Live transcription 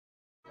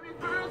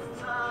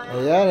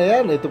Ayan,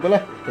 ayan. Ito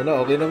pala. Ito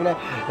na, okay na pala.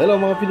 Hello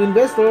mga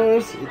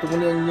Filinvestors. Ito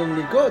muli ang inyong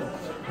lingkod.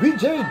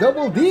 VJ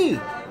Double D.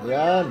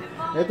 Ayan.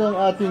 Ito ang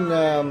ating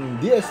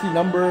DST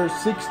number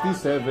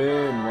 67.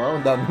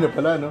 Wow, ang dami na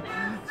pala, no?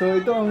 So,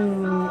 ito ang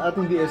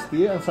ating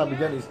DST. Ang sabi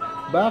dyan is,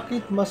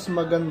 bakit mas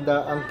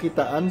maganda ang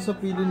kitaan sa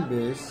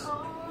Filinvest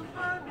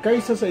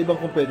kaysa sa ibang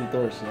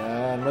competitors?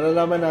 Yan.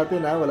 Malalaman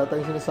natin, ha? Wala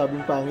tayong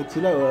sinasabing pangit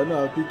sila. O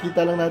ano,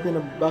 kikita lang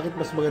natin na bakit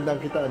mas maganda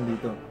ang kitaan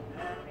dito.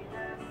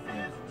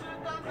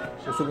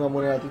 Susunog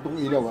muna natin itong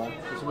ilaw, ha?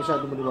 Kasi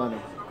masyado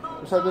maliwanag.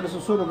 Masyado na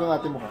susunog ang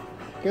ating mukha.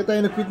 Kaya tayo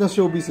nag-quit ng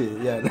showbiz, eh.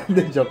 Yan.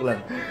 Hindi, joke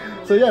lang.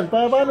 So, yan.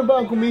 Paano ba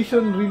ang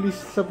commission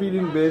release sa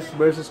Filinvest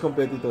versus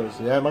competitors?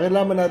 Yan.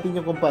 Makilaman natin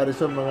yung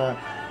comparison, mga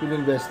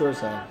Filinvestors,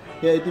 ha?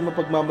 Kaya ito yung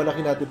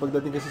mapagmamalaki natin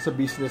pagdating kasi sa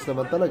business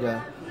naman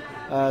talaga.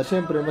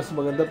 Siyempre, mas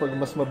maganda pag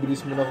mas mabilis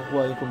mo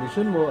nakukuha yung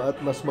commission mo at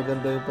mas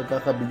maganda yung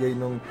pagkakabigay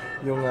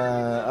yung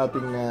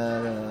ating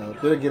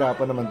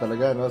pinaghirapan naman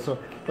talaga, no? So,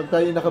 pag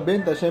tayo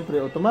nakabenta, siyempre,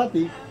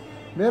 automatic,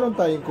 meron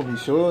tayong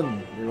commission,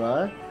 di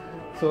ba?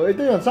 So,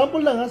 ito yun. Sample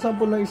lang, ha?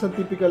 Sample lang isang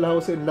typical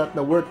house and lot na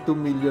worth 2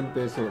 million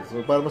pesos.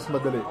 So, para mas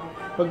madali.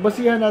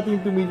 Pagbasihan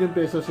natin yung 2 million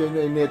pesos, yan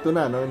yung neto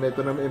na, no?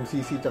 Neto ng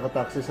MCC tsaka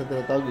taxes na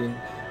tinatawagin.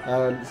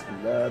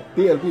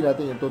 TLP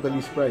natin, yung total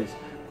list price.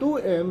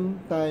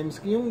 2M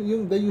times,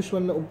 yung the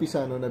usual na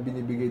umpisa, no, na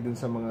binibigay dun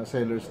sa mga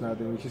sellers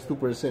natin, which is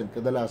 2%,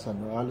 kadalasan,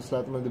 no? Halos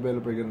lahat ng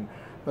developer, ganun.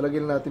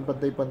 Palagyan natin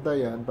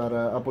pantay-pantayan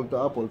para apple to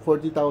apple,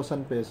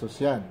 40,000 pesos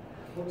yan.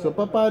 So,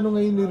 paano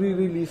ngayon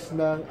nire-release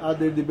ng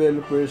other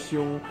developers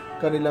yung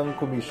kanilang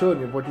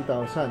commission, yung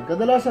 40,000?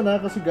 Kadalasan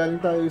na, kasi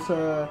galing tayo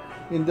sa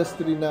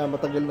industry na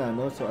matagal na,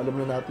 no? So, alam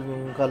na natin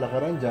yung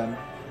kalakaran dyan.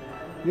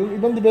 Yung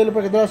ibang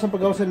developer, kadalasan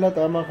pag-house and lot,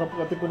 mga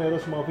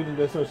katipuneros, mga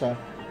Filinvestors,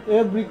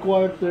 every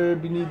quarter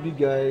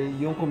binibigay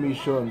yung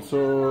commission. So,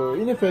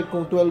 in effect,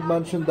 kung 12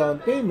 months yung down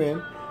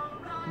payment,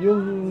 yung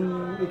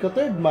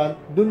ika-third month,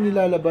 dun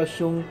nilalabas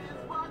yung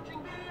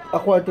a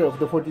quarter of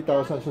the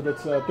 40,000. So,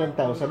 that's 10,000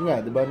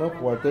 nga, di ba, no?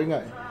 Quarter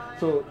nga.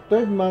 So,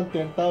 third month,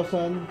 10,000,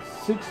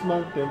 6th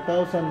month,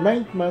 10,000,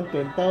 9th month,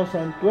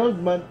 10,000, 12th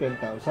month,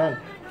 10,000.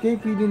 Kaya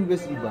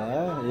Filinvest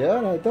iba.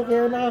 Yan, ito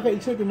kaya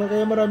nakaka-excite.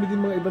 Kaya marami din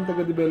mga ibang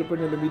taga-developer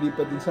na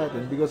lumilipat din sa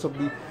atin because of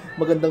the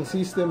magandang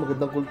system,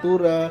 magandang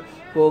kultura,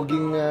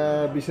 poging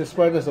business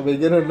partners. Sabay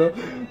gano'n, no?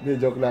 Hindi,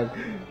 joke lang.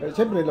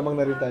 Siyempre, lamang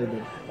na rin tayo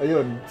din.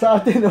 Ayun,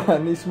 sa atin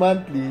naman is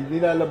monthly,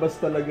 nilalabas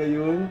talaga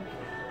yung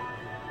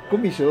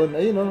commission.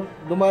 Ayun, no?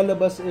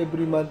 Lumalabas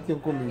every month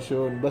yung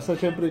commission. Basta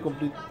siyempre,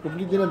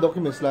 complete din ang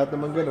documents, lahat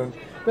naman gano'n.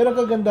 Pero ang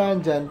kagandahan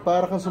dyan,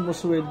 para kang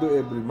sumusweldo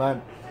every month.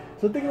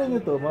 So, tingnan nyo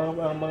to,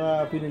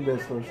 mga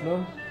Filinvestors,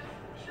 no?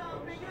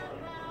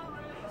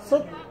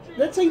 So,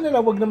 let's say na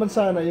lang, wag naman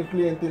sana yung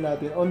kliyente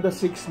natin on the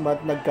 6th month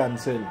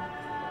nag-cancel.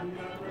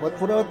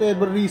 For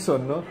whatever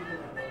reason, no?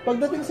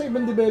 Pagdating sa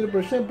ibang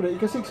developer, syempre,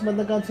 ika-6 month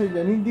nag-cancel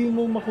yan, hindi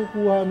mo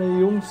makukuha na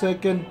yung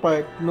second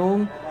part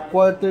nung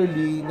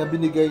quarterly na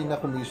binigay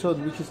na commission,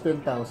 which is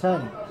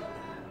 10,000.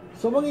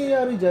 So,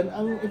 mangyayari dyan,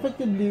 ang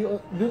effectively,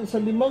 dun sa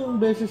 5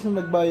 beses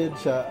na nagbayad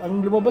siya,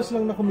 ang lumabas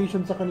lang na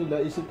commission sa kanila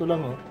is ito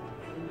lang, oh.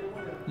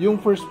 Yung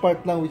first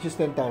part lang, which is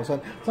 10,000.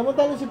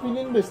 Samantalang si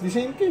Filinvest, the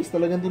same case,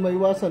 talagang di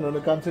maiwasan, no?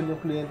 Nag-cancel yung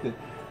kliyente.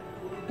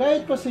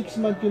 Kahit pa 6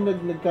 months yung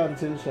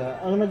nag-cancel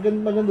siya, ang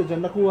maganda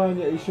dyan, nakuha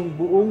niya is yung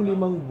buong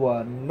 5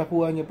 buwan,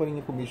 nakuha niya pa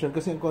rin yung commission.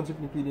 Kasi ang concept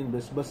ni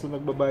Filinvest, basta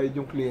nagbabayad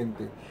yung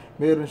kliyente,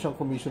 meron siyang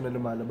commission na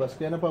lumalabas.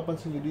 Kaya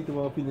napapansin nyo dito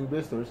mga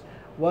Filinvestors,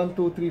 1,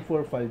 2, 3,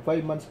 4, 5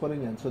 months pa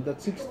rin yan. So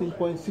that's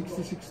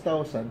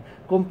 16,66,000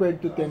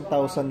 compared to 10,000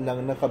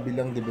 lang na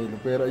kabilang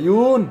developer.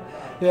 Ayun!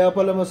 Kaya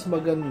pala mas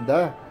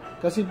maganda.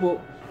 Kasi po,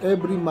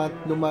 every month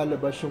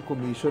lumalabas yung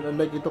commission.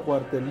 Unlike ito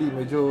quarterly,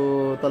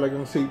 medyo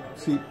talagang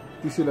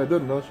safety sila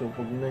doon, no? So,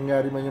 pag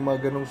nangyari man yung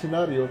mga ganong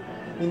senaryo,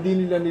 hindi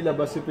nila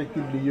nilabas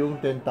effectively yung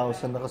 10,000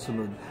 na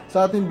kasunod.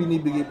 Sa atin,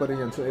 binibigay pa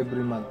rin yan. So,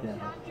 every month yan.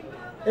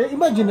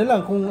 Imagine na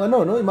lang kung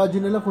ano, no?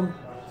 Imagine na lang kung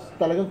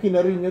talagang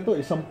kinarin niya to,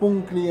 10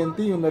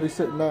 kliyente yung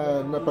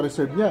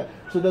na-reserve niya.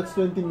 So that's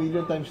 20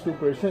 million times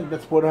 2%.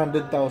 That's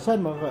 400,000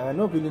 mga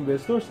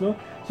Filinvestors, no?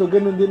 So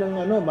ganun din ang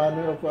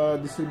manner of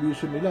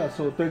distribution nila.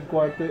 So first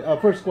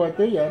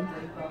quarter yan,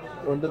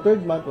 on the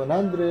third month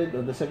 100,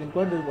 on the second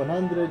quarter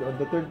 100, on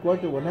the third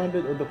quarter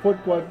 100, on the fourth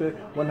quarter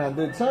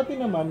 100. Sa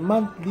atin naman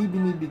monthly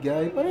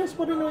binibigay. Parehas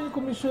pa rin naman yung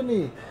commission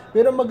eh.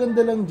 Pero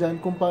maganda lang dyan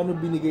kung paano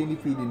binigay ni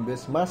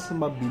Filinvest, mas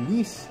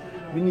mabilis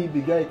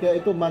binibigay. Kaya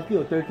ito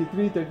monthly,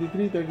 33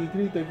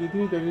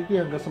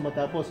 hanggang sa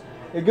matapos.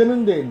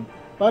 Ganun din.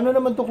 Paano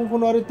naman to kung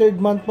kunwari third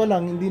month pa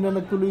lang, hindi na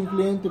nagtuloy yung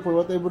kliyente for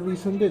whatever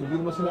reason din,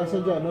 hindi mo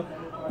sinasadya, no?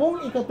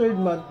 Kung ika-third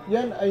month,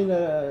 yan ay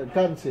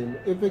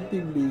na-cancel,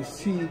 effectively,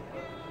 si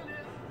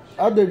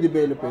other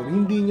developer,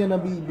 hindi niya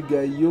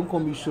nabibigay yung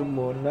commission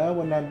mo na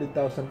 100,000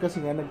 kasi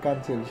nga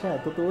nag-cancel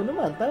siya. Totoo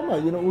naman, tama,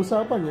 yun ang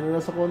usapan, yun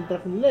ang nasa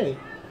contract nila eh.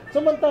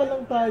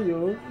 Samantalang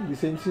tayo, the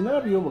same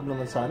scenario, wag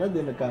naman sana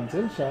din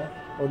nag-cancel siya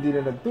o hindi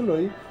na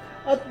nagtuloy.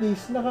 at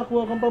least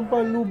nakakuha kang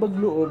pampalubag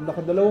loob,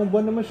 nakadalawang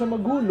buwan naman siya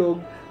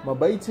maghulog,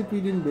 mabait si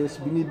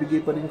Filinvest,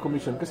 binibigay pa rin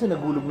komisyon kasi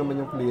naghulog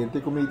naman yung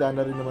kliyente, kumita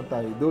na rin naman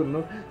tayo doon,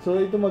 no?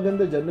 So ito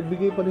maganda dyan,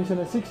 nagbigay pa rin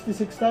siya ng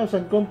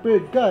 66,000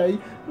 compared kay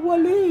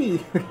wali.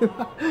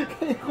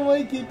 Kaya kung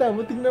makikita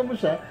mo, tingnan mo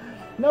siya,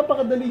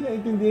 napakadali niya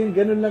intindihin,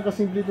 ganun lang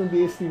kasimple itong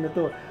DST na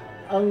to.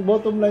 Ang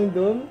bottom line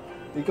doon,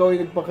 ikaw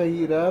ay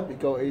nagpakahirap,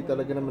 ikaw ay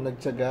talaga naman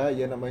nagtiyaga,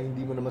 yan naman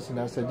hindi mo naman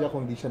sinasadya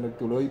kung di siya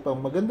nagtuloy. Pang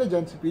maganda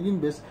dyan, si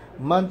Filinvest,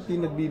 monthly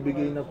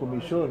nagbibigay ng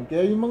komisyon.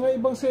 Kaya yung mga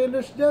ibang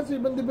sellers dyan, sa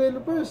ibang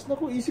developers,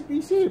 naku,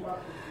 isip-isip.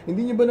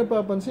 Hindi nyo ba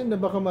napapansin na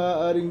baka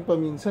maaaring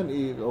paminsan,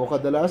 o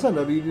kadalasan,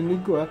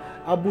 naririnig ko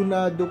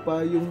abunado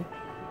pa yung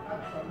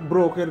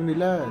broker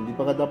nila. Hindi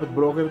pa ka dapat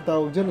broker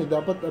tawag dyan,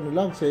 dapat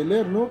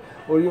seller, no?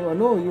 O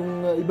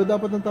yung iba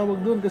dapat ang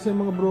tawag doon kasi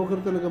mga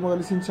broker talaga mga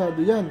lisensyado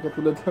yan,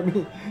 katulad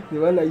kami, di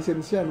ba,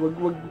 license yan.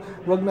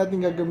 Wag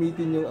natin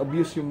gagamitin yung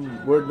abuse yung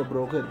word na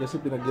broker kasi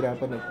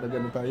pinaghirapan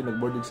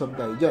nag-board exam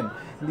tayo dyan.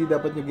 Hindi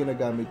dapat nyo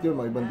ginagamit yun,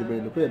 mga ibang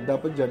developer.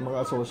 Dapat dyan mga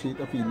associate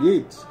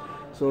affiliates.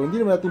 So, hindi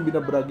naman natin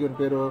binabrag yun,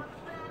 pero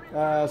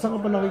saan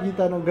ka pa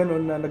nakikita ng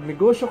ganun na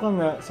nagnegosyo ka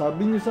nga,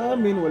 sabi niyo sa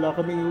amin, wala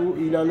kaming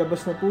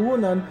ilalabas na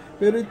puhunan,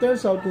 pero it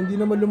turns out, hindi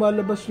naman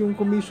lumalabas yung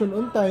commission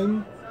on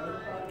time,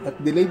 at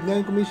delayed nga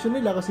yung commission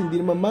nila kasi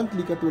hindi naman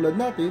monthly katulad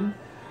natin,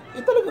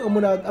 talagang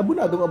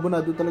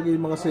abunado talaga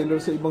yung mga seller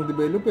sa ibang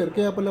developer,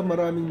 kaya pala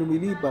maraming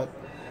lumilipat.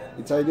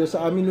 It's either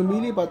sa amin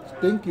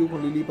lumilipat, thank you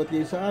kung lilipat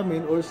kayo sa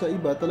amin, or sa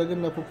iba,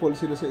 talagang napupol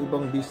sila sa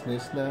ibang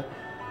business na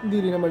hindi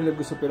rin naman nila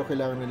gusto pero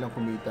kailangan nilang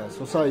kumita.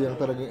 So sayang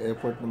talagang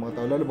effort ng mga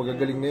tao. Lalo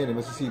magagaling na yan,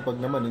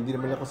 masisipag naman. Hindi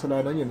naman nila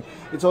kasalanan yun.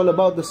 It's all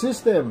about the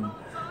system.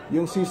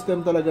 Yung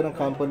system talaga ng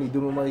company,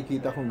 doon mo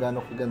makikita kung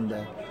gaano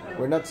kaganda.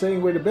 We're not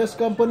saying we're the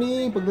best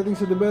company pagdating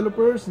sa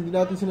developers. Hindi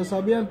natin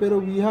sinasabi yan. Pero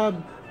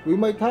we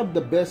might have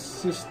the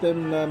best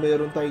system na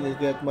meron tayong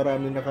kaya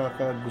maraming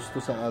nakakagusto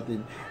sa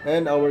atin.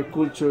 And our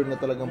culture na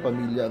talagang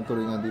pamilya ang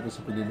turingan dito sa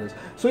Filinvest.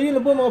 So yun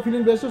na po mga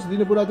Filinvestors, hindi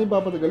na po natin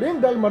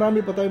papatagalin dahil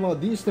marami pa tayong mga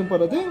D-system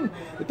parating.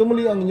 Ito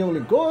muli ang inyong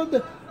lingkod,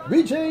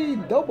 BJ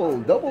Double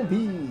D.